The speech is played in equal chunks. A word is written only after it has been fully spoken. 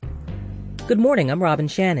Good morning, I'm Robin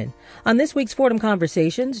Shannon. On this week's Fordham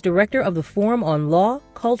Conversations, Director of the Forum on Law,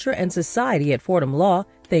 Culture, and Society at Fordham Law,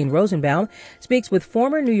 Thane Rosenbaum, speaks with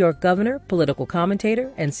former New York governor, political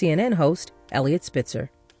commentator, and CNN host, Eliot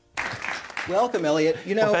Spitzer. Welcome, Eliot.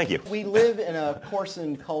 Thank you. We live in a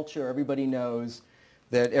coarsened culture. Everybody knows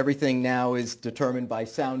that everything now is determined by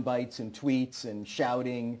sound bites and tweets and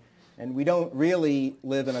shouting. And we don't really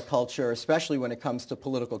live in a culture, especially when it comes to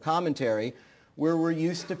political commentary, where we're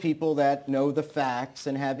used to people that know the facts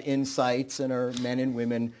and have insights and are men and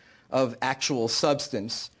women of actual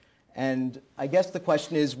substance. And I guess the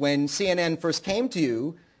question is, when CNN first came to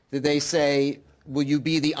you, did they say, will you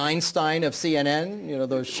be the Einstein of CNN? You know,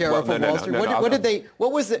 those sheriff of Wall Street. What did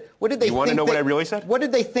they You want to know what I really said? What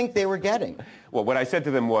did they think they were getting? Well, what I said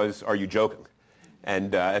to them was, are you joking?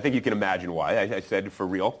 And I think you can imagine why. I said, for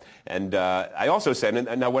real. And I also said,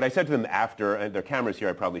 and now what I said to them after, and there are cameras here,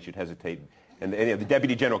 I probably should hesitate. And the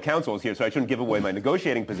Deputy General Counsel is here, so I shouldn't give away my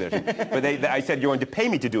negotiating position. But I said, you're going to pay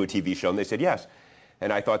me to do a TV show? And they said, yes.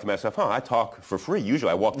 And I thought to myself, I talk for free.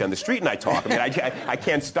 Usually I walk down the street and I talk. I mean, I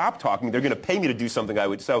can't stop talking. They're going to pay me to do something I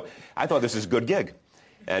would. So I thought this is a good gig.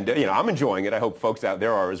 And, I'm enjoying it. I hope folks out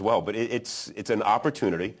there are as well. But it's an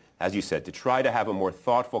opportunity, as you said, to try to have a more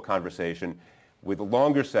thoughtful conversation with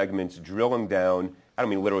longer segments, drilling down. I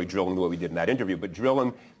don't mean literally drilling the way we did in that interview, but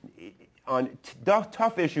drilling on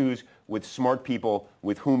tough issues with smart people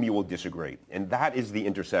with whom you will disagree. And that is the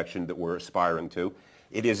intersection that we're aspiring to.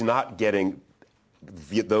 It is not getting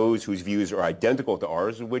those whose views are identical to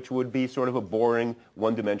ours, which would be sort of a boring,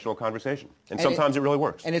 one-dimensional conversation. And sometimes it really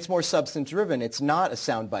works. And it's more substance-driven. It's not a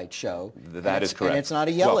soundbite show. That is correct. And it's not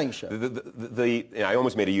a yelling show. I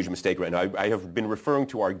almost made a huge mistake right now. I have been referring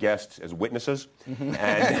to our guests as witnesses,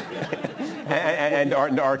 and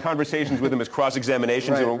our conversations with them as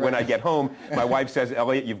cross-examinations. Right, and when I get home, my wife says,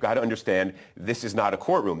 Eliot, you've got to understand, this is not a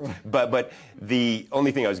courtroom. But the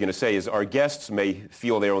only thing I was going to say is our guests may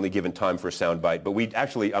feel they're only given time for a soundbite, but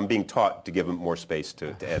I'm being taught to give them more space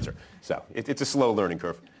to answer. So it's a slow learning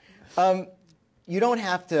curve. You don't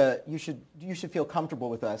have to. You should feel comfortable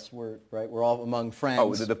with us. We're all among friends.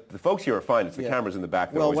 Oh, the folks here are fine. It's the cameras in the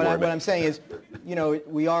back that well, always worry what I'm saying is,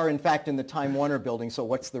 we are in fact in the Time Warner building. So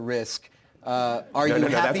what's the risk? Are you happy?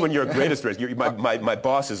 That's when you're at greatest risk. My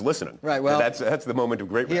boss is listening. Right. Well, that's the moment of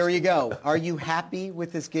great risk. Here you go. Are you happy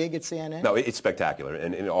with this gig at CNN? No, it's spectacular.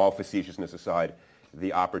 And in all facetiousness aside,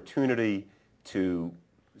 the opportunity to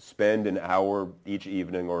spend an hour each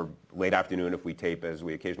evening or late afternoon if we tape, as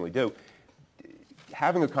we occasionally do,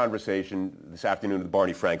 having a conversation this afternoon with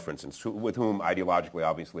Barney Frank, for instance, with whom ideologically,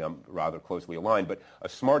 obviously, I'm rather closely aligned, but a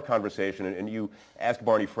smart conversation, and you ask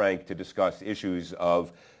Barney Frank to discuss issues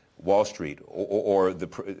of Wall Street or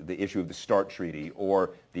the issue of the START Treaty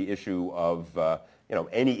or the issue of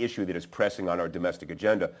any issue that is pressing on our domestic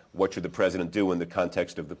agenda. What should the president do in the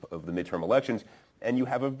context of the midterm elections? And you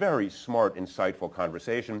have a very smart, insightful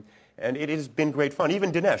conversation, and it has been great fun.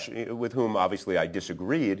 Even Dinesh, with whom obviously I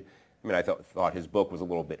disagreed. I mean, I thought his book was a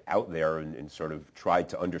little bit out there and sort of tried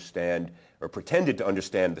to understand or pretended to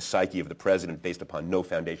understand the psyche of the president based upon no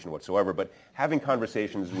foundation whatsoever. But having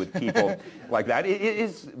conversations with people like that it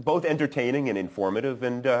is both entertaining and informative,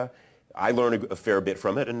 and I learn a fair bit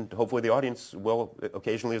from it, and hopefully the audience will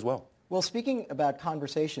occasionally as well. Well, speaking about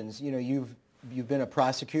conversations, you've been a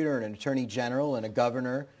prosecutor and an attorney general and a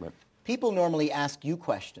governor. Right. People normally ask you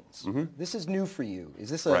questions. Mm-hmm. This is new for you. Is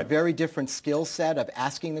this a right. very different skill set of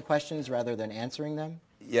asking the questions rather than answering them?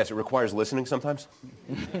 Yes, it requires listening sometimes.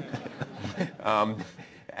 It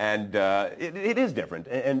is different.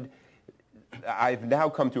 And I've now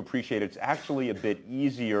come to appreciate it's actually a bit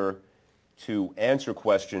easier to answer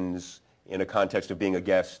questions in a context of being a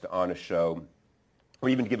guest on a show, or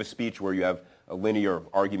even to give a speech where you have a linear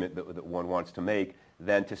argument that one wants to make,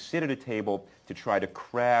 than to sit at a table to try to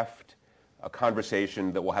craft a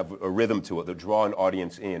conversation that will have a rhythm to it, that draw an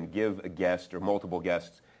audience in, give a guest or multiple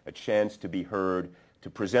guests a chance to be heard, to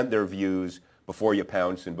present their views before you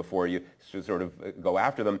pounce and before you sort of go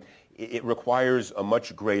after them. It requires a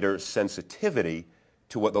much greater sensitivity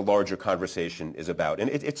to what the larger conversation is about. And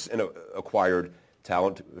it's an acquired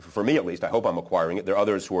talent, for me at least. I hope I'm acquiring it. There are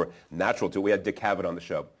others who are natural to it. We had Dick Cavett on the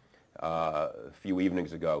show a few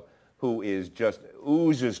evenings ago, who is just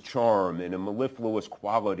oozes charm and a mellifluous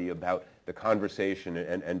quality about the conversation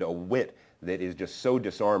and a wit that is just so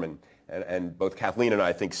disarming. And both Kathleen and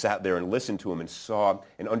I think sat there and listened to him and saw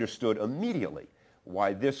and understood immediately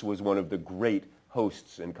why this was one of the great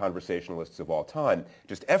hosts and conversationalists of all time.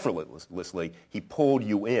 Just effortlessly, he pulled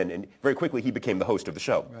you in, and very quickly he became the host of the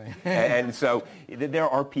show. Right. And so there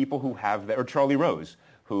are people who have that, or Charlie Rose,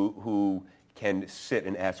 who can sit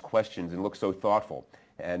and ask questions and look so thoughtful.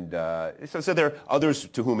 And so there are others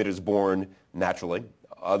to whom it is born naturally,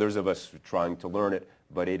 others of us trying to learn it,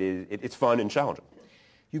 but it's fun and challenging.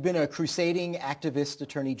 You've been a crusading activist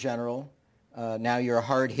attorney general. Now you're a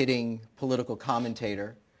hard-hitting political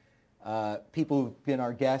commentator. People who've been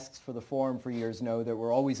our guests for the forum for years know that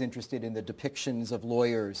we're always interested in the depictions of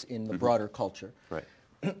lawyers in the broader culture. Right.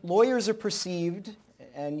 Lawyers are perceived,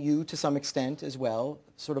 and you to some extent as well,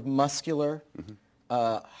 sort of muscular,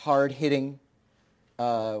 hard-hitting.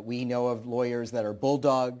 We know of lawyers that are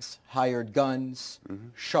bulldogs, hired guns,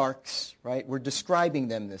 sharks, right? We're describing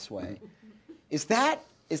them this way. Is that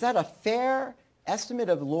a fair estimate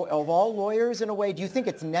of all lawyers in a way? Do you think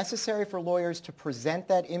it's necessary for lawyers to present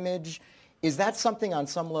that image? Is that something on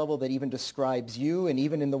some level that even describes you, and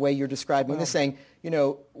even in the way you're describing this, saying, you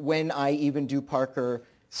know, when I even do Parker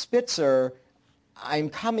Spitzer, I'm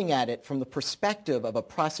coming at it from the perspective of a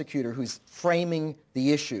prosecutor who's framing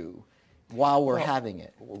the issue while we're having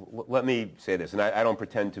it? Let me say this, and I don't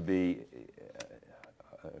pretend to be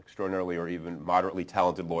extraordinarily or even moderately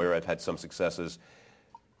talented lawyer. I've had some successes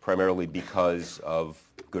primarily because of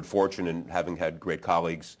good fortune and having had great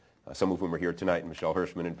colleagues, some of whom are here tonight, Michelle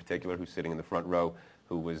Hirschman in particular, who's sitting in the front row,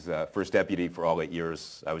 who was first deputy for all 8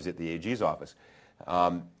 years I was at the AG's office.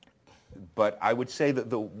 But I would say that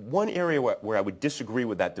the one area where I would disagree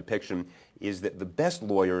with that depiction is that the best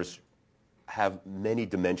lawyers have many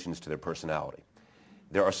dimensions to their personality.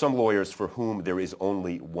 There are some lawyers for whom there is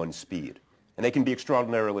only one speed, and they can be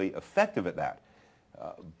extraordinarily effective at that,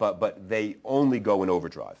 but they only go in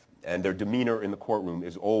overdrive, and their demeanor in the courtroom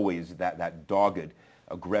is always that dogged,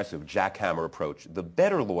 aggressive, jackhammer approach. The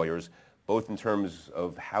better lawyers, both in terms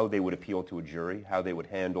of how they would appeal to a jury, how they would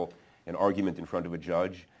handle an argument in front of a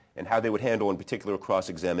judge, and how they would handle, in particular,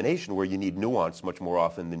 cross-examination, where you need nuance much more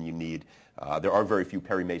often than you need. There are very few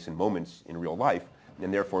Perry Mason moments in real life,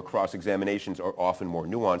 and therefore cross-examinations are often more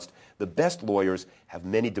nuanced. The best lawyers have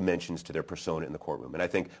many dimensions to their persona in the courtroom. And I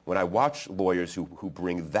think when I watch lawyers who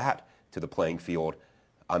bring that to the playing field,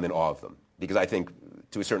 I'm in awe of them. Because I think,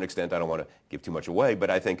 to a certain extent, I don't want to give too much away, but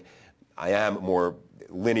I think I am more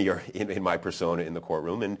linear in my persona in the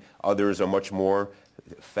courtroom, and others are much more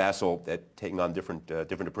facile at taking on different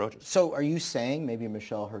approaches. So are you saying, maybe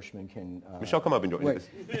Michelle Hirschman can... Michelle, come up and join us.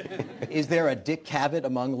 Is there a Dick Cavett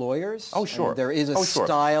among lawyers? Oh, sure. I mean, there is a sure.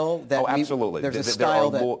 style that... Oh, absolutely. There's a style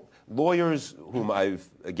there are that... lawyers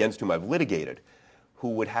against whom I've litigated who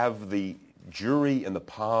would have the jury in the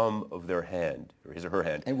palm of their hand, or his or her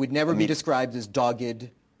hand. And would never be described as dogged.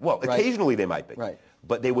 Well, right? Occasionally they might be. Right.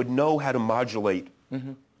 But they would know how to modulate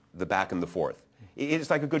the back and the forth. It's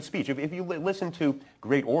like a good speech. If you listen to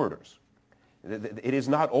great orators, it is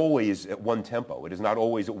not always at one tempo. It is not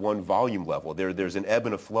always at one volume level. There's an ebb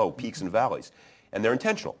and a flow, peaks and valleys, and they're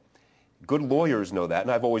intentional. Good lawyers know that,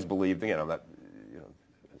 and I've always believed, again, I'm not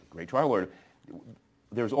a great trial lawyer,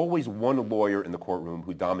 there's always one lawyer in the courtroom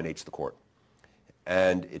who dominates the court.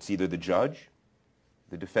 And it's either the judge,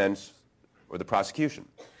 the defense, or the prosecution.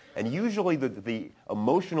 And usually the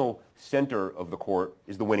emotional center of the court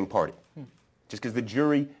is the winning party. Just because the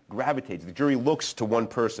jury gravitates, the jury looks to one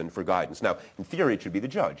person for guidance. Now, in theory, it should be the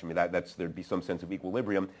judge. I mean, there'd be some sense of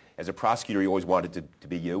equilibrium. As a prosecutor, you always want it to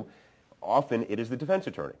be you. Often, it is the defense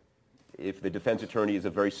attorney, if the defense attorney is a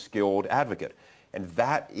very skilled advocate. And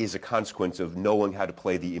that is a consequence of knowing how to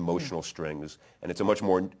play the emotional strings. And it's a much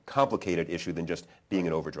more complicated issue than just being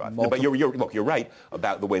in overdrive. But you're right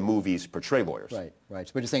about the way movies portray lawyers. Right, right.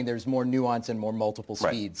 So we're just saying there's more nuance and more multiple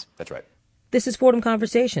speeds. Right. That's right. This is Fordham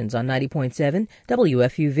Conversations on 90.7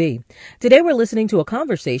 WFUV. Today we're listening to a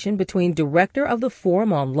conversation between Director of the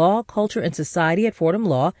Forum on Law, Culture, and Society at Fordham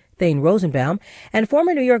Law, Thane Rosenbaum, and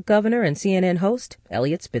former New York Governor and CNN host,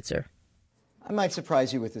 Eliot Spitzer. I might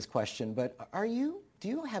surprise you with this question, but do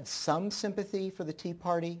you have some sympathy for the Tea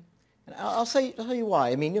Party? And I'll tell you why.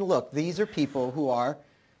 I mean, look, these are people who are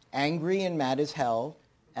angry and mad as hell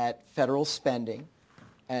at federal spending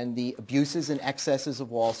and the abuses and excesses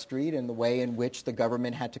of Wall Street and the way in which the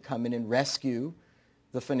government had to come in and rescue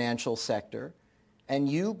the financial sector. And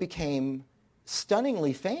you became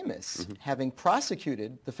stunningly famous having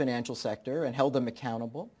prosecuted the financial sector and held them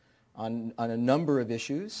accountable on a number of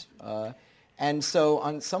issues. And so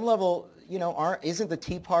on some level, isn't the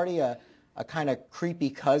Tea Party a kind of creepy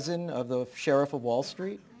cousin of the Sheriff of Wall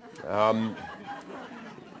Street?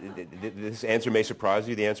 This answer may surprise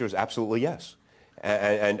you. The answer is absolutely yes.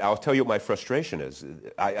 And I'll tell you what my frustration is.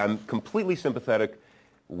 I'm completely sympathetic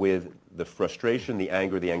with the frustration, the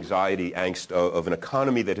anger, the anxiety, angst of an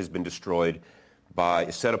economy that has been destroyed by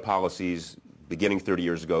a set of policies beginning 30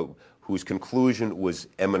 years ago whose conclusion was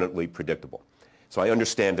eminently predictable. So I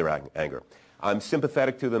understand their anger. I'm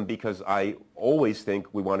sympathetic to them because I always think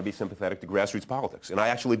we want to be sympathetic to grassroots politics. And I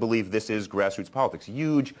actually believe this is grassroots politics.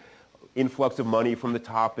 Huge influx of money from the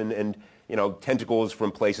top and tentacles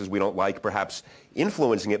from places we don't like, perhaps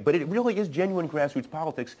influencing it. But it really is genuine grassroots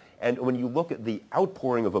politics. And when you look at the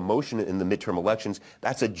outpouring of emotion in the midterm elections,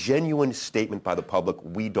 that's a genuine statement by the public.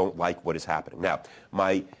 We don't like what is happening. Now,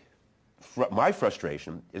 my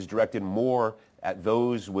frustration is directed more at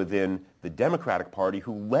those within the Democratic Party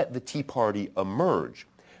who let the Tea Party emerge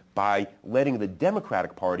by letting the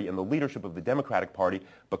Democratic Party and the leadership of the Democratic Party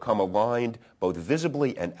become aligned both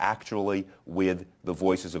visibly and actually with the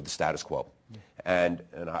voices of the status quo. And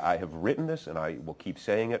I have written this, and I will keep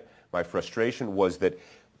saying it. My frustration was that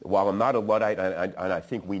while I'm not a Luddite, and I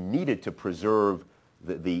think we needed to preserve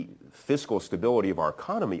the fiscal stability of our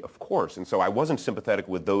economy, of course, and so I wasn't sympathetic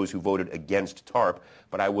with those who voted against TARP,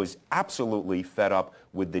 but I was absolutely fed up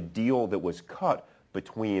with the deal that was cut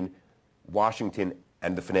between Washington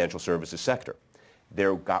and the financial services sector.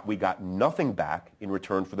 We got nothing back in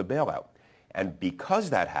return for the bailout. And because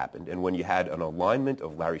that happened, and when you had an alignment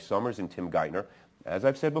of Larry Summers and Tim Geithner, as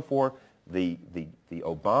I've said before, the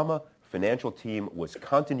Obama financial team was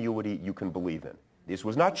continuity you can believe in. This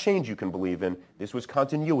was not change you can believe in. This was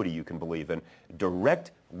continuity you can believe in.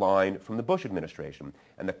 Direct line from the Bush administration.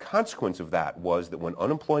 And the consequence of that was that when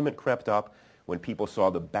unemployment crept up, when people saw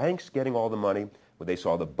the banks getting all the money, when they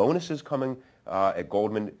saw the bonuses coming at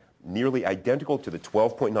Goldman nearly identical to the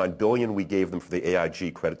 $12.9 billion we gave them for the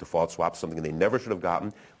AIG credit default swap, something they never should have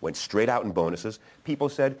gotten, went straight out in bonuses, people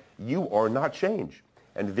said, you are not change.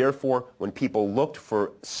 And therefore, when people looked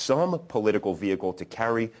for some political vehicle to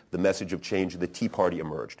carry the message of change, the Tea Party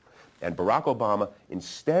emerged. And Barack Obama,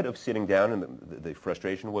 instead of sitting down, and the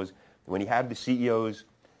frustration was when he had the CEOs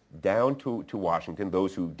down to Washington,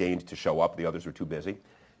 those who deigned to show up, the others were too busy,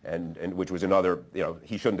 and which was another,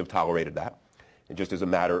 he shouldn't have tolerated that. And just as a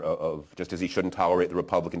matter of, just as he shouldn't tolerate the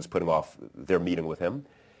Republicans putting off their meeting with him,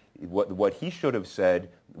 what he should have said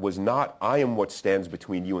was not, I am what stands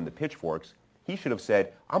between you and the pitchforks. He should have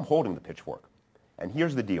said, I'm holding the pitchfork. And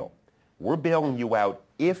here's the deal. We're bailing you out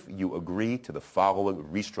if you agree to the following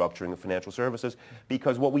restructuring of financial services,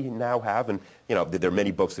 because what we now have, and there are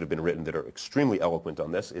many books that have been written that are extremely eloquent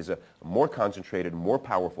on this, is a more concentrated, more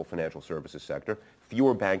powerful financial services sector,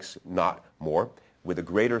 fewer banks, not more, with a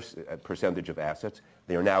greater percentage of assets.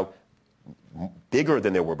 They are now bigger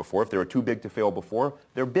than they were before. If they were too big to fail before,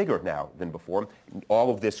 they're bigger now than before.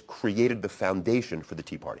 All of this created the foundation for the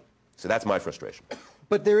Tea Party. So that's my frustration.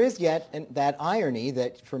 But there is yet that irony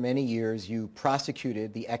that for many years you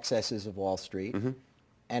prosecuted the excesses of Wall Street,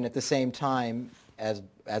 and at the same time, as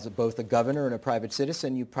both a governor and a private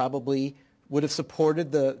citizen, you probably would have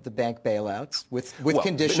supported the bank bailouts with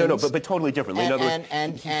conditions. No, but totally differently.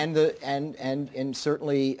 And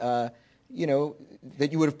certainly,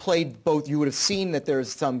 that you would have played both. You would have seen that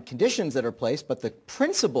there's some conditions that are placed, but the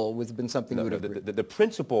principle would have been something you would have. The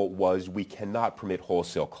principle was we cannot permit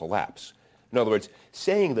wholesale collapse. In other words,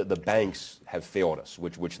 saying that the banks have failed us,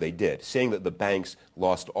 which they did, saying that the banks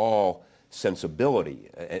lost all sensibility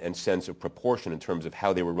and sense of proportion in terms of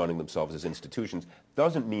how they were running themselves as institutions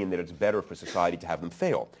doesn't mean that it's better for society to have them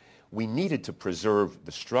fail. We needed to preserve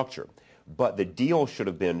the structure, but the deal should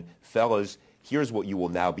have been, fellas, here's what you will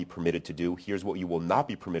now be permitted to do, here's what you will not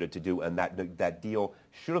be permitted to do, and that deal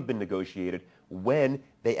should have been negotiated when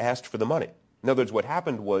they asked for the money. In other words, what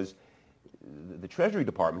happened was the Treasury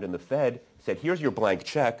Department and the Fed said, here's your blank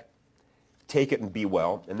check, take it and be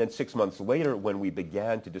well. And then 6 months later, when we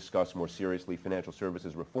began to discuss more seriously financial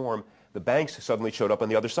services reform, the banks suddenly showed up on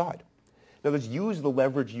the other side. In other words, use the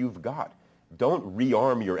leverage you've got. Don't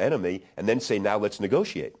rearm your enemy and then say, now let's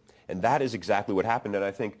negotiate. And that is exactly what happened. And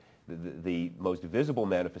I think the most visible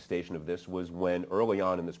manifestation of this was when early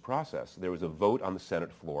on in this process, there was a vote on the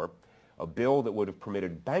Senate floor, a bill that would have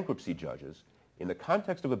permitted bankruptcy judges in the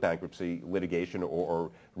context of a bankruptcy litigation or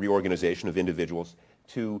reorganization of individuals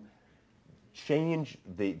to change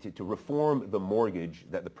to reform the mortgage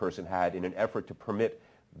that the person had in an effort to permit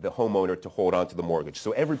the homeowner to hold on to the mortgage.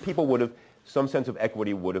 So people would have, some sense of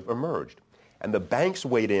equity would have emerged. And the banks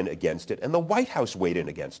weighed in against it, and the White House weighed in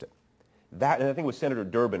against it. And I think it was Senator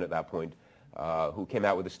Durbin at that point who came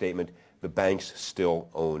out with a statement, the banks still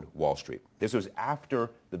own Wall Street. This was after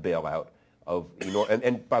the bailout of,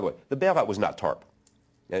 and by the way, the bailout was not TARP.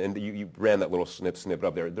 And you ran that little snippet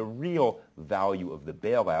up there. The real value of the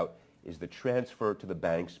bailout is the transfer to the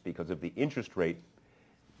banks because of the interest rate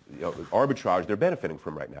arbitrage they're benefiting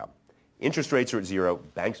from right now. Interest rates are at zero.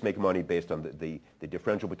 Banks make money based on the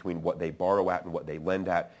differential between what they borrow at and what they lend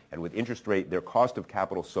at. And with interest rate, their cost of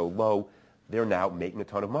capital so low, they're now making a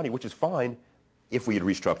ton of money, which is fine if we had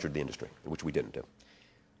restructured the industry, which we didn't do.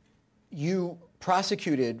 You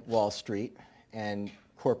prosecuted Wall Street and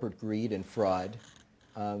corporate greed and fraud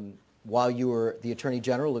while you were the Attorney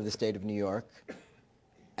General of the state of New York,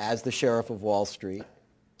 as the Sheriff of Wall Street.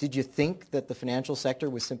 Did you think that the financial sector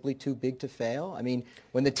was simply too big to fail? I mean,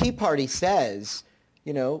 when the Tea Party says,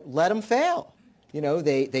 let them fail.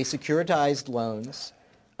 They securitized loans.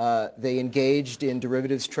 They engaged in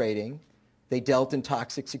derivatives trading. They dealt in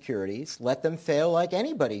toxic securities. Let them fail like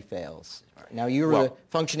anybody fails. Now, you were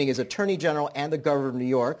functioning as Attorney General and the Governor of New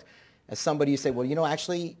York. As somebody, you say, well,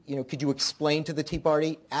 actually, could you explain to the Tea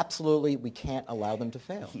Party, absolutely, we can't allow them to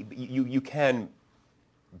fail? You can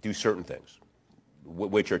do certain things,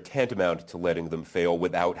 which are tantamount to letting them fail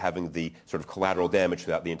without having the sort of collateral damage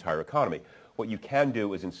throughout the entire economy. What you can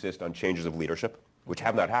do is insist on changes of leadership, which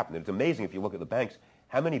have not happened. It's amazing if you look at the banks,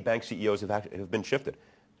 how many bank CEOs have been shifted.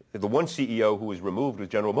 The one CEO who was removed was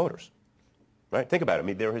General Motors, right? Think about it. I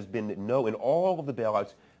mean, there has been in all of the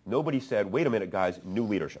bailouts, nobody said, wait a minute, guys, new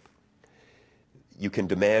leadership. You can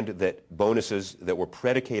demand that bonuses that were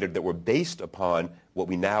predicated, that were based upon what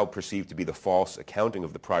we now perceive to be the false accounting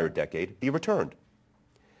of the prior decade, be returned.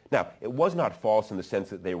 Now, it was not false in the sense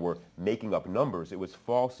that they were making up numbers. It was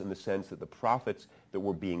false in the sense that the profits that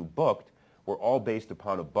were being booked were all based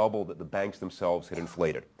upon a bubble that the banks themselves had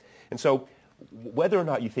inflated. And so whether or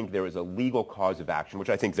not you think there is a legal cause of action, which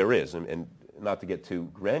I think there is, and not to get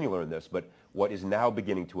too granular in this, but what is now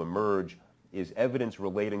beginning to emerge is evidence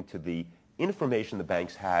relating to the information the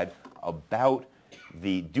banks had about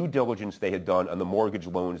the due diligence they had done on the mortgage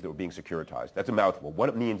loans that were being securitized. That's a mouthful. What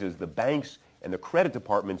it means is the banks and the credit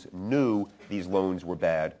departments knew these loans were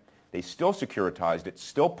bad. They still securitized it,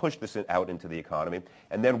 still pushed this out into the economy,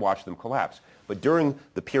 and then watched them collapse. But during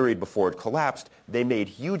the period before it collapsed, they made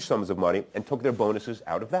huge sums of money and took their bonuses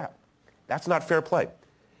out of that. That's not fair play.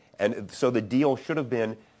 And so the deal should have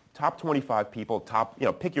been top 25 people,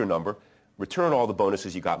 pick your number, return all the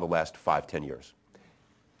bonuses you got in the last 5-10 years.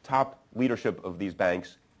 Top leadership of these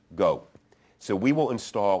banks, go. So we will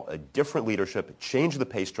install a different leadership, change the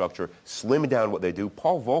pay structure, slim down what they do.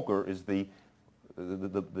 Paul Volcker is the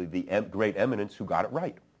great eminence who got it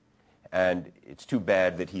right. And it's too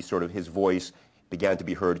bad that his voice began to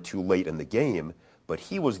be heard too late in the game, but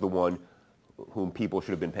he was the one whom people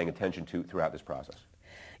should have been paying attention to throughout this process.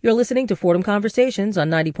 You're listening to Fordham Conversations on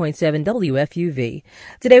 90.7 WFUV.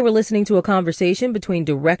 Today we're listening to a conversation between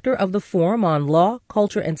Director of the Forum on Law,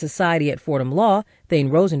 Culture, and Society at Fordham Law, Thane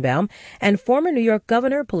Rosenbaum, and former New York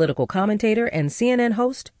Governor, political commentator, and CNN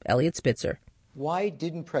host, Eliot Spitzer. Why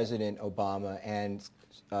didn't President Obama and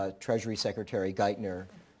Treasury Secretary Geithner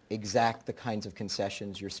exact the kinds of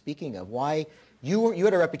concessions you're speaking of? Why you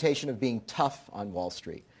had a reputation of being tough on Wall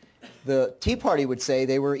Street. The Tea Party would say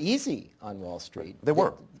they were easy on Wall Street. They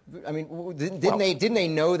were. I mean, didn't they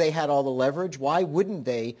know they had all the leverage? Why wouldn't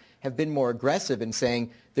they have been more aggressive in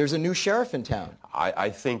saying there's a new sheriff in town? I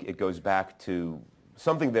think it goes back to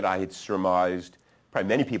something that I had surmised, probably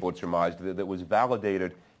many people had surmised, that was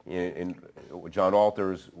validated in John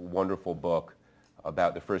Alter's wonderful book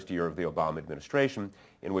about the first year of the Obama administration,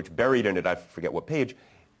 in which buried in it, I forget what page,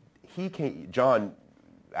 John,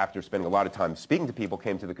 after spending a lot of time speaking to people,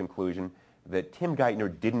 came to the conclusion that Tim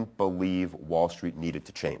Geithner didn't believe Wall Street needed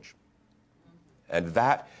to change. And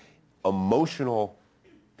that emotional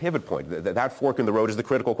pivot point, that fork in the road is the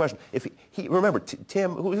critical question. Remember,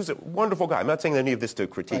 Tim, who's a wonderful guy, I'm not saying any of this to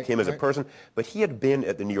critique him as a person, but he had been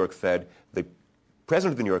at the New York Fed, the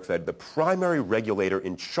president of the New York Fed, the primary regulator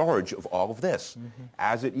in charge of all of this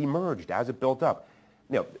as it emerged, as it built up.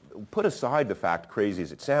 Now, put aside the fact, crazy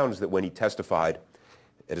as it sounds, that when he testified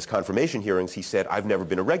at his confirmation hearings, he said, I've never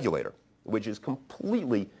been a regulator, which is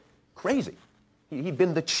completely crazy. He'd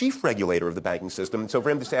been the chief regulator of the banking system, and so for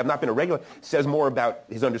him to say, I've not been a regulator, says more about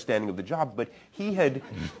his understanding of the job, but he had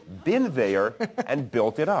been there and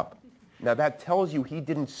built it up. Now, that tells you he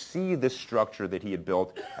didn't see this structure that he had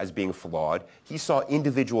built as being flawed. He saw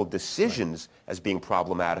individual decisions as being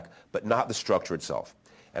problematic, but not the structure itself.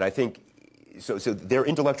 And I think, so their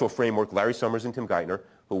intellectual framework, Larry Summers and Tim Geithner,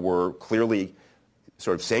 who were clearly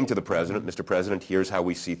sort of saying to the president, Mr. President, here's how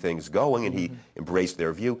we see things going, and he embraced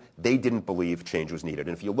their view. They didn't believe change was needed.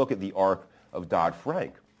 And if you look at the arc of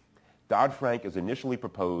Dodd-Frank, Dodd-Frank, as initially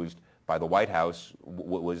proposed by the White House,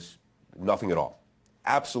 was nothing at all.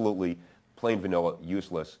 Absolutely plain vanilla,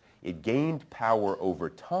 useless. It gained power over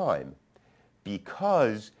time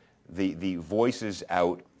because the voices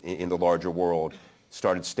out in the larger world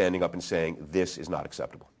started standing up and saying, this is not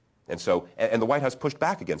acceptable. And so, and the White House pushed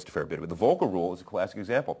back against a fair bit of it. The Volcker rule is a classic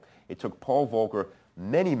example. It took Paul Volcker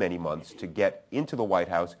many, many months to get into the White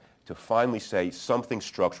House to finally say something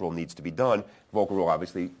structural needs to be done. Volcker Rule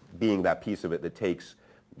obviously being that piece of it that takes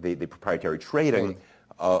the proprietary trading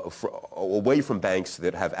away from banks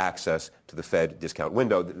that have access to the Fed discount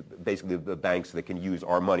window, basically the banks that can use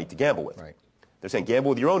our money to gamble with. Right. They're saying gamble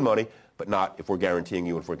with your own money, but not if we're guaranteeing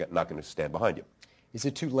you and if we're not going to stand behind you. Is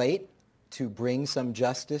it too late to bring some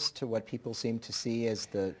justice to what people seem to see as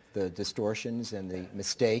the distortions and the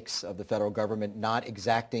mistakes of the federal government not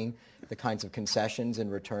exacting the kinds of concessions in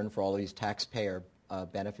return for all of these taxpayer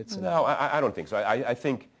benefits? No, I don't think so. I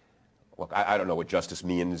think, look, I don't know what justice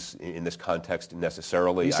means in this context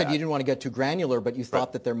necessarily. You said you didn't want to get too granular, but you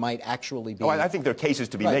thought that there might actually be... Oh, I think there are cases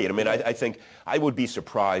to be made. I mean, I think I would be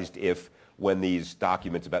surprised if when these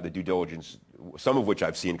documents about the due diligence, some of which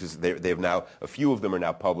I've seen, because they've now, a few of them are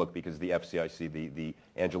now public because the FCIC, the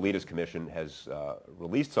Angelides Commission, has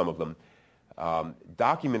released some of them.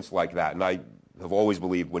 Documents like that, and I have always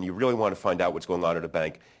believed when you really want to find out what's going on at a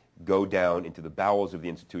bank, go down into the bowels of the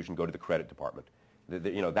institution, go to the credit department.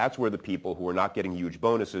 That's where the people who are not getting huge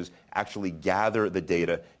bonuses actually gather the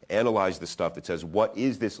data, analyze the stuff that says, what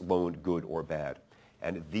is this loan, good or bad?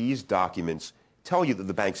 And these documents tell you that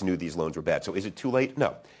the banks knew these loans were bad. So is it too late?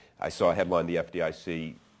 No. I saw a headline the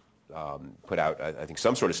FDIC put out, I think,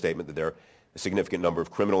 some sort of statement that there are a significant number of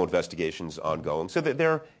criminal investigations ongoing. So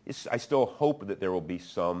that I still hope that there will be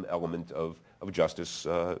some element of justice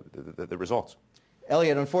that results.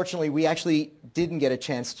 Eliot, unfortunately, we actually didn't get a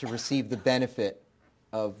chance to receive the benefit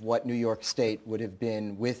of what New York State would have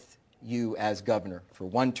been with you as governor. For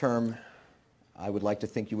one term, I would like to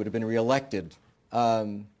think you would have been reelected.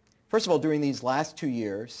 First of all, during these last 2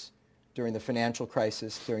 years, during the financial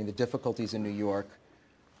crisis, during the difficulties in New York,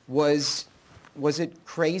 was it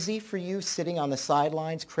crazy for you sitting on the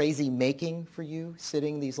sidelines, crazy making for you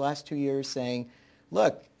sitting these last 2 years saying,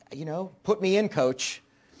 look, put me in, coach.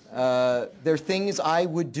 There are things I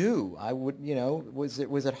would do. Was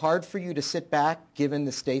it hard for you to sit back, given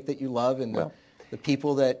the state that you love and the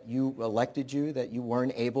people that you elected you, that you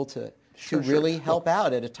weren't able to really help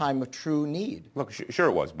out at a time of true need? Look, sure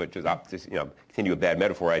it was, but just continue a bad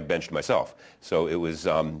metaphor, I had benched myself. So it was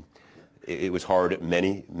hard at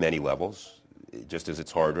many, many levels, just as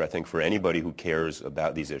it's harder, I think, for anybody who cares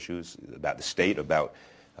about these issues, about the state, about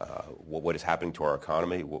what is happening to our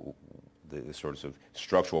economy, the sorts of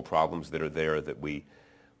structural problems that are there that we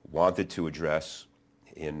wanted to address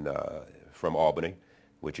from Albany,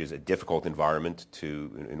 which is a difficult environment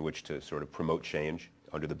in which to sort of promote change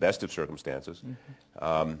under the best of circumstances.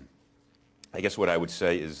 Mm-hmm. I guess what I would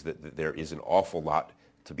say is that there is an awful lot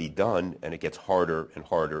to be done, and it gets harder and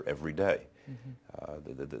harder every day.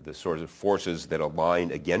 Mm-hmm. The sort of forces that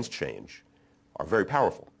align against change are very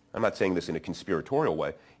powerful. I'm not saying this in a conspiratorial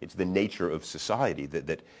way. It's the nature of society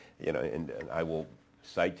that and I will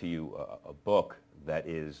cite to you a book that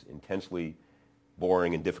is intensely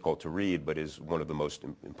boring and difficult to read, but is one of the most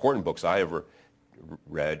important books I ever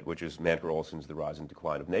read, which is Manker Olson's The Rise and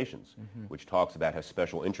Decline of Nations, mm-hmm. which talks about how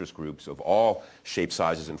special interest groups of all shapes,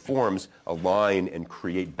 sizes, and forms align and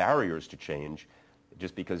create barriers to change,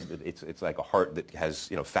 just because it's like a heart that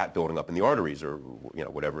has fat building up in the arteries, or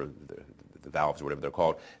whatever the valves or whatever they're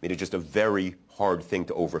called. I mean, it's just a very hard thing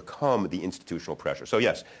to overcome the institutional pressure. So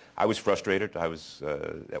yes, I was frustrated. I was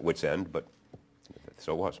at wit's end, but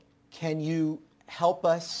so it was. Can you help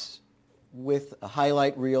us with a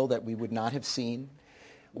highlight reel that we would not have seen?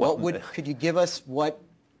 Could you give us what,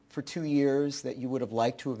 for 2 years, that you would have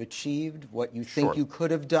liked to have achieved, what you think you could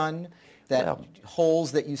have done,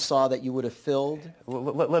 holes that you saw that you would have filled? Well,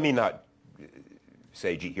 let me not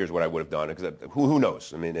say, gee, here's what I would have done, because who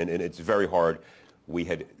knows? I mean, and it's very hard. We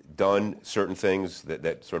had done certain things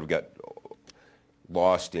that sort of got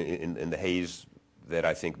lost in the haze that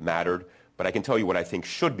I think mattered, but I can tell you what I think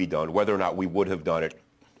should be done. Whether or not we would have done it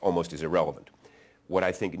almost is irrelevant. What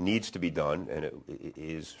I think needs to be done, and it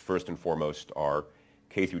is first and foremost our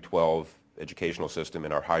K-12 educational system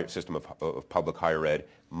and our system of public higher ed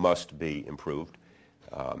must be improved.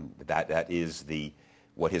 That is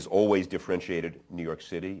what has always differentiated New York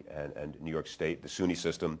City and New York State. The SUNY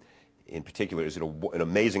system in particular is an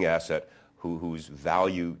amazing asset whose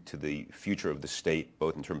value to the future of the state,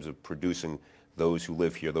 both in terms of producing those who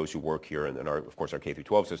live here, those who work here, and of course our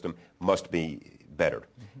K-12 system must be bettered.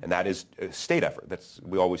 Mm-hmm. And that is a state effort.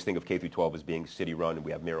 We always think of K-12 as being city-run and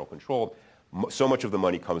we have mayoral control. So much of the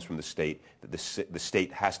money comes from the state that the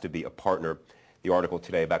state has to be a partner. The article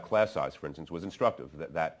today about class size, for instance, was instructive.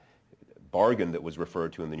 That bargain that was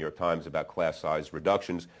referred to in the New York Times about class size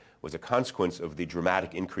reductions was a consequence of the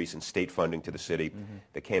dramatic increase in state funding to the city mm-hmm.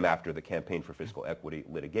 that came after the Campaign for Fiscal Equity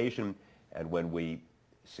litigation, and when we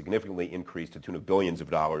significantly increased to the tune of billions of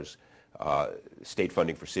dollars state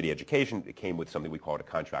funding for city education. It came with something we called a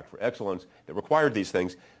contract for excellence that required these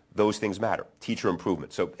things. Those things matter. Teacher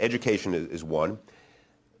improvement. So education is one.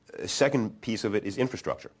 A second piece of it is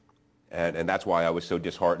infrastructure. And that's why I was so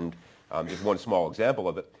disheartened. Just one small example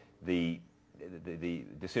of it. The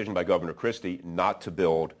decision by Governor Christie not to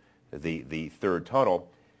build the third tunnel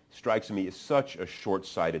strikes me as such a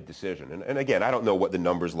short-sighted decision. And again, I don't know what the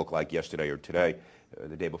numbers look like yesterday or today,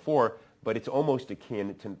 the day before, but it's almost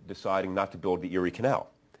akin to deciding not to build the Erie Canal.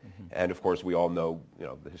 Mm-hmm. And of course, we all know,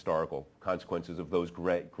 the historical consequences of those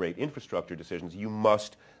great infrastructure decisions. You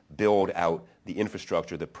must build out the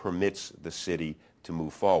infrastructure that permits the city to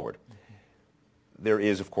move forward. Mm-hmm. There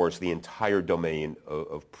is, of course, the entire domain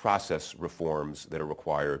of process reforms that are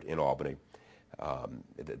required in Albany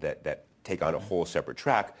that take on a whole separate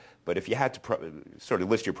track. But if you had to sort of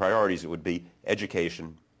list your priorities, it would be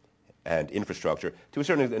education and infrastructure. To a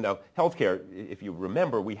certain extent, now, healthcare, if you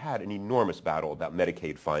remember, we had an enormous battle about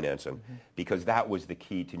Medicaid financing because that was the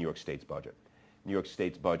key to New York State's budget. New York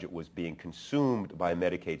State's budget was being consumed by a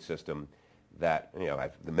Medicaid system that,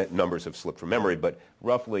 the numbers have slipped from memory, but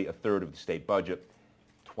roughly a third of the state budget,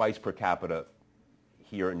 twice per capita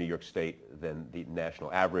here in New York State than the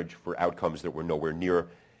national average for outcomes that were nowhere near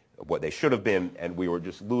what they should have been, and we were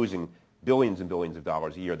just losing billions and billions of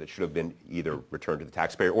dollars a year that should have been either returned to the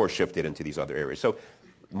taxpayer or shifted into these other areas. So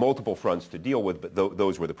multiple fronts to deal with, but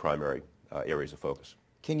those were the primary areas of focus.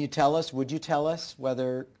 Would you tell us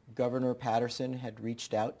whether Governor Paterson had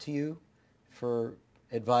reached out to you for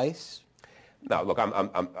advice? No, look,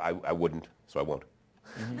 I wouldn't, so I won't.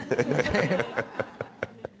 Mm-hmm.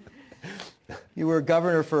 You were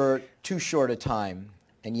governor for too short a time,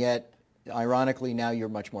 and yet, ironically, now you're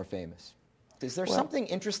much more famous. Is there something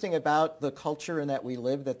interesting about the culture in that we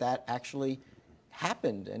live that actually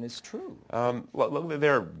happened and is true? Well,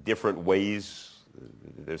 there are different ways.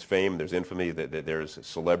 There's fame, there's infamy, there's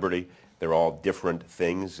celebrity. They're all different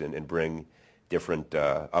things and bring different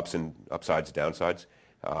upsides, downsides.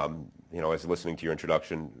 As listening to your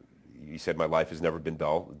introduction, you said my life has never been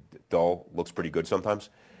dull. Dull looks pretty good sometimes.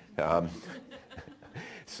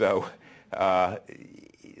 This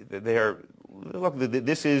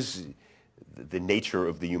is the nature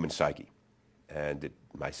of the human psyche. And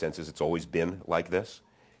my sense is it's always been like this,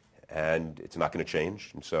 and it's not going to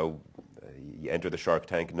change. And so you enter the Shark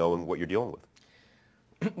Tank knowing what you're dealing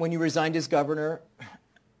with. When you resigned as governor,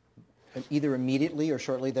 either immediately or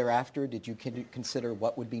shortly thereafter, did you consider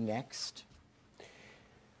what would be next?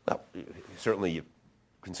 Well, certainly you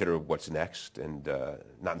consider what's next, and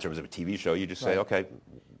not in terms of a TV show. You just say, okay,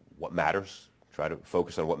 what matters? Try to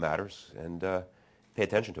focus on what matters and pay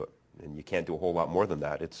attention to it. And you can't do a whole lot more than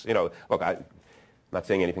that. It's, look, I'm not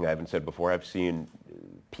saying anything I haven't said before. I've seen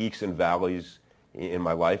peaks and valleys in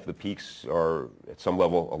my life. The peaks are, at some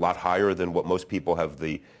level, a lot higher than what most people have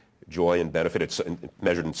the joy and benefit. It's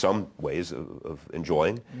measured in some ways of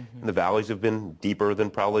enjoying. Mm-hmm. And the valleys have been deeper than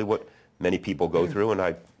probably what many people go through, and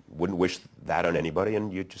I wouldn't wish that on anybody,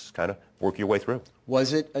 and you just kind of work your way through.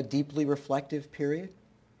 Was it a deeply reflective period?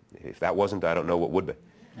 If that wasn't, I don't know what would be.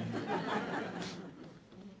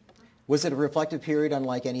 Was it a reflective period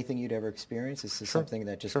unlike anything you'd ever experienced? Is this something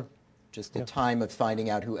that just a time of finding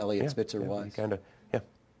out who Eliot Spitzer was?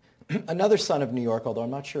 Another son of New York, although I'm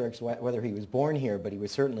not sure whether he was born here, but he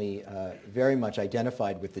was certainly very much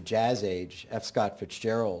identified with the jazz age, F. Scott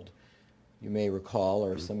Fitzgerald. You may recall,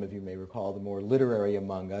 or some of you may recall, the more literary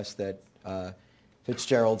among us, that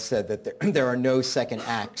Fitzgerald said that there are no second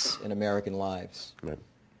acts in American lives. Right.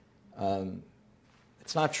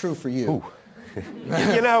 It's not true for you. Ooh.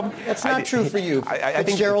 It's not true for you.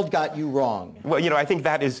 Fitzgerald got you wrong. Well, I think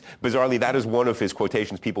that is, bizarrely, that is one of his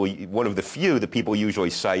quotations, one of the few that people usually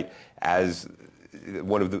cite as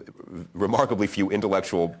one of the remarkably few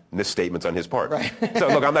intellectual misstatements on his part. Right. So,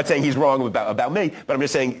 look, I'm not saying he's wrong about me, but I'm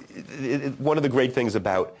just saying one of the great things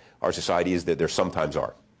about our society is that there sometimes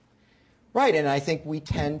are. Right, and I think we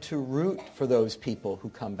tend to root for those people who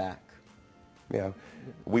come back. Yeah.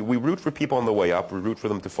 We root for people on the way up, we root for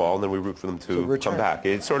them to fall, and then we root for them to come back.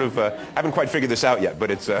 It's sort of, I haven't quite figured this out yet, but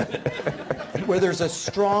it's... Where there's a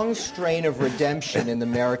strong strain of redemption in the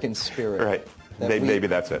American spirit. Right. Maybe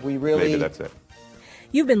that's it. Maybe that's it.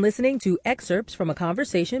 You've been listening to excerpts from a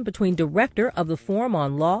conversation between Director of the Forum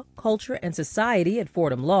on Law, Culture, and Society at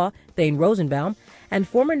Fordham Law, Thane Rosenbaum, and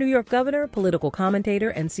former New York governor, political commentator,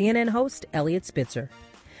 and CNN host Eliot Spitzer.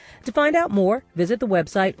 To find out more, visit the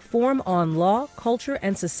website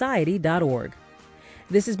forumonlawcultureandsociety.org.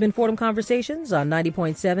 This has been Fordham Conversations on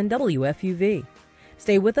 90.7 WFUV.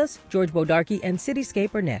 Stay with us. George Bodarky and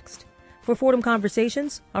Cityscape are next. For Fordham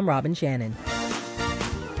Conversations, I'm Robin Shannon.